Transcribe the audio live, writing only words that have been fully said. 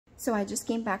So I just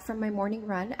came back from my morning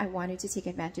run. I wanted to take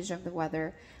advantage of the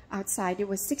weather. Outside it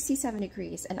was 67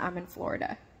 degrees and I'm in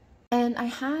Florida. And I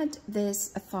had this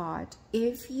thought: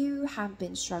 if you have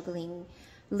been struggling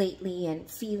lately and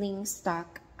feeling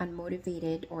stuck,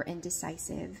 unmotivated, or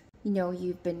indecisive,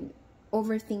 you've been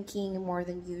overthinking more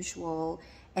than usual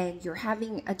and you're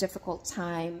having a difficult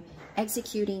time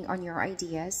executing on your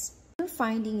ideas, you're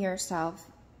finding yourself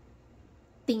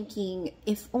thinking,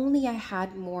 if only I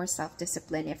had more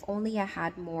self-discipline, if only I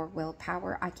had more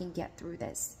willpower, I can get through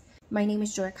this. My name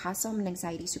is Joy Caso. I'm an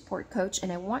anxiety support coach,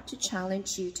 and I want to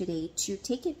challenge you today to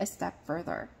take it a step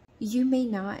further. You may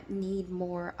not need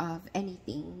more of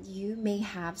anything. You may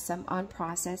have some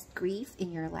unprocessed grief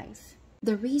in your life.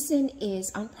 The reason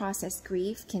is unprocessed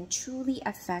grief can truly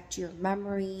affect your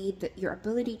memory, your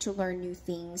ability to learn new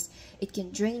things. It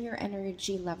can drain your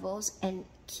energy levels and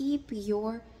keep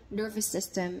your nervous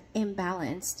system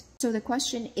imbalanced. So the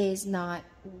question is not,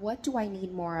 what do I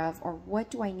need more of or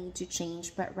what do I need to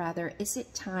change, but rather, is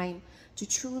it time to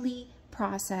truly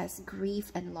process grief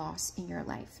and loss in your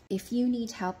life? If you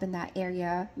need help in that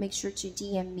area, make sure to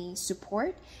DM me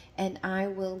support and I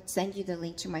will send you the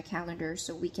link to my calendar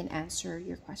so we can answer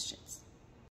your questions.